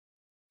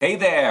Hey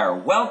there,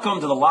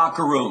 welcome to the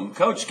locker room.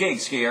 Coach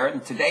Giggs here,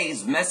 and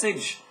today's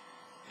message,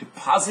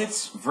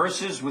 deposits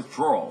versus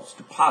withdrawals.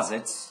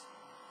 Deposits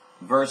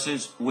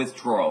versus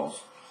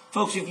withdrawals.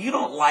 Folks, if you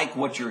don't like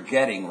what you're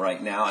getting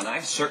right now, and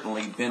I've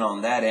certainly been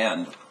on that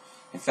end,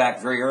 in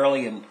fact, very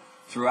early and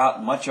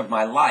throughout much of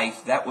my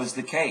life, that was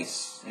the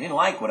case. I didn't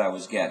like what I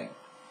was getting.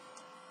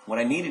 What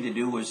I needed to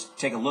do was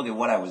take a look at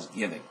what I was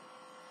giving.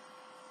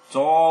 It's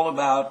all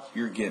about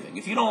your giving.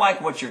 If you don't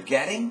like what you're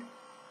getting,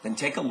 then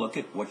take a look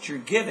at what you're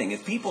giving.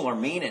 If people are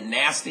mean and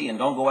nasty and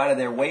don't go out of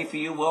their way for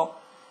you, well,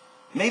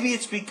 maybe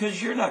it's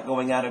because you're not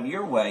going out of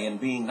your way and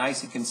being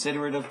nice and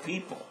considerate of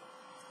people.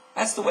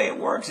 That's the way it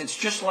works. It's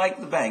just like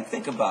the bank.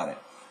 Think about it.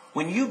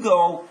 When you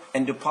go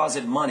and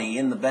deposit money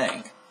in the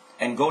bank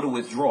and go to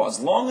withdraw, as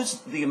long as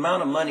the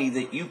amount of money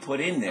that you put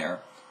in there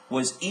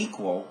was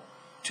equal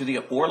to the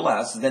or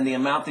less than the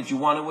amount that you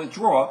want to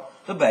withdraw,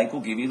 the bank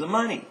will give you the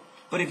money.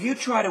 But if you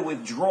try to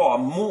withdraw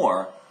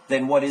more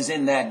than what is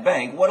in that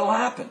bank, what'll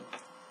happen?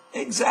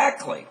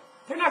 Exactly.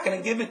 They're not going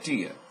to give it to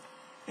you.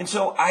 And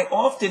so I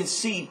often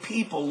see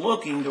people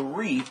looking to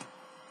reap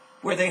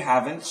where they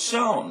haven't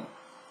sown.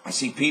 I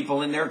see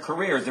people in their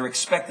careers, they're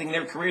expecting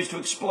their careers to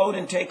explode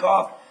and take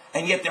off,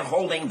 and yet they're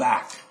holding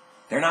back.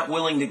 They're not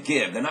willing to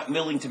give. They're not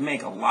willing to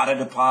make a lot of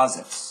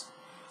deposits.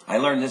 I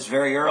learned this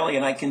very early,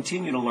 and I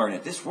continue to learn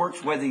it. This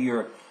works whether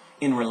you're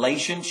in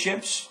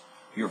relationships,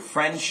 your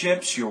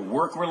friendships, your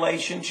work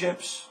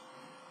relationships.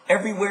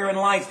 Everywhere in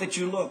life that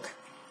you look,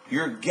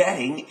 your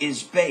getting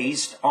is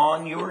based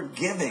on your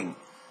giving.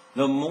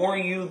 The more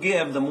you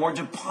give, the more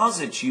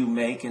deposits you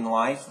make in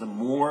life, the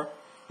more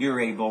you're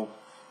able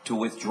to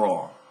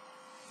withdraw.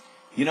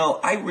 You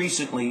know, I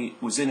recently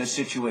was in a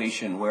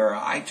situation where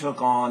I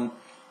took on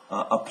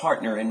a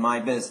partner in my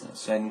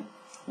business. And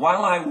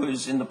while I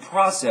was in the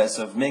process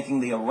of making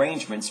the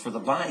arrangements for the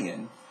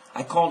buy-in,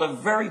 I called a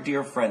very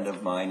dear friend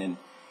of mine, and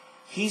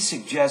he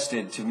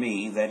suggested to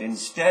me that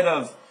instead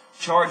of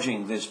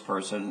charging this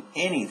person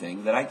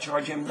anything, that I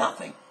charge him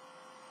nothing.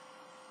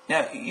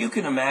 Now, you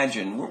can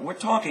imagine, we're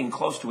talking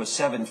close to a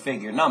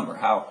seven-figure number,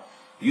 how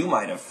you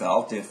might have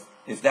felt if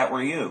that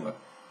were you.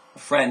 A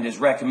friend is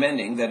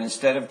recommending that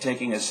instead of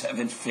taking a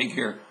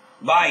seven-figure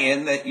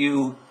buy-in, that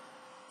you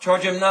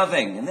charge him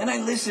nothing. And then I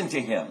listened to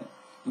him.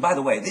 And by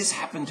the way, this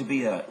happened to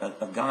be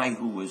a guy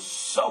who was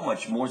so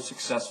much more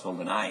successful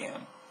than I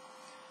am.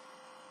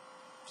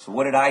 So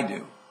what did I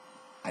do?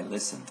 I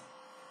listened.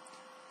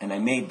 And I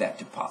made that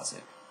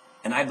deposit.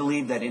 And I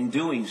believe that in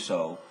doing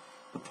so,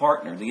 the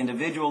partner, the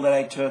individual that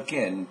I took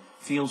in,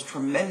 feels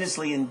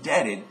tremendously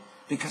indebted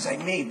because I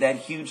made that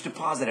huge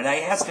deposit. And I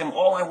asked him,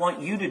 all I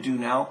want you to do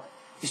now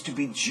is to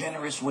be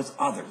generous with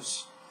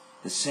others,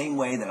 the same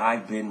way that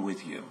I've been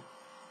with you.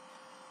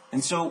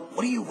 And so,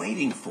 what are you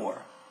waiting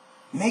for?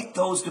 Make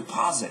those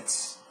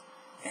deposits,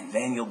 and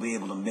then you'll be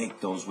able to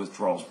make those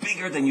withdrawals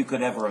bigger than you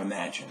could ever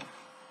imagine.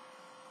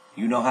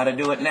 You know how to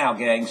do it now,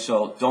 gang,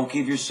 so don't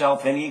give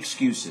yourself any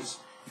excuses.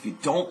 If you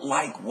don't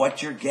like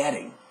what you're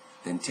getting,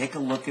 then take a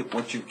look at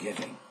what you're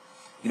giving.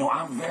 You know,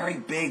 I'm very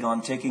big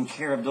on taking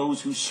care of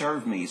those who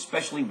serve me,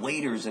 especially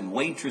waiters and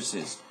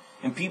waitresses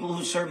and people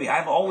who serve me.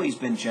 I've always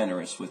been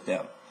generous with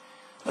them.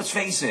 Let's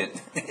face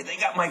it, they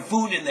got my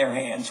food in their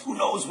hands. Who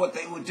knows what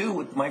they would do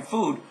with my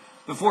food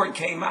before it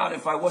came out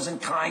if I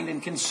wasn't kind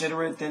and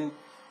considerate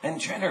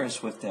and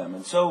generous with them.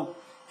 And so,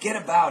 get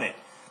about it.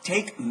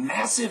 Take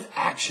massive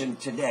action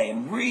today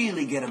and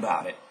really get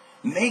about it.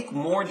 Make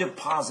more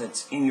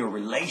deposits in your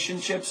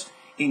relationships,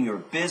 in your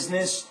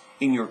business,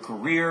 in your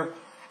career,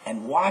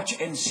 and watch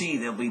and see.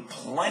 There'll be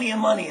plenty of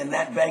money in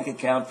that bank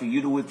account for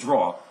you to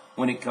withdraw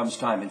when it comes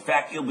time. In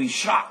fact, you'll be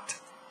shocked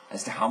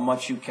as to how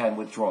much you can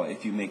withdraw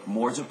if you make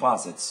more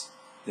deposits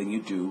than you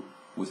do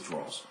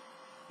withdrawals.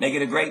 Make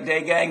it a great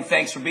day, gang.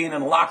 Thanks for being in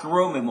the locker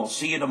room, and we'll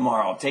see you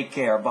tomorrow. Take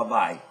care.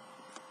 Bye-bye.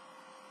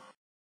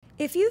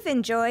 If you've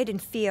enjoyed and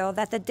feel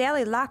that the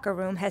Daily Locker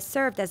Room has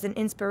served as an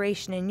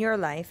inspiration in your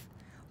life,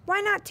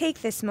 why not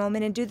take this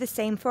moment and do the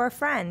same for a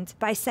friend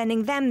by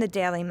sending them the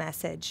daily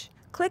message?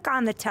 Click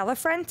on the Tell a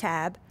Friend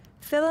tab,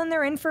 fill in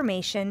their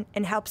information,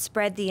 and help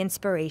spread the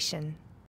inspiration.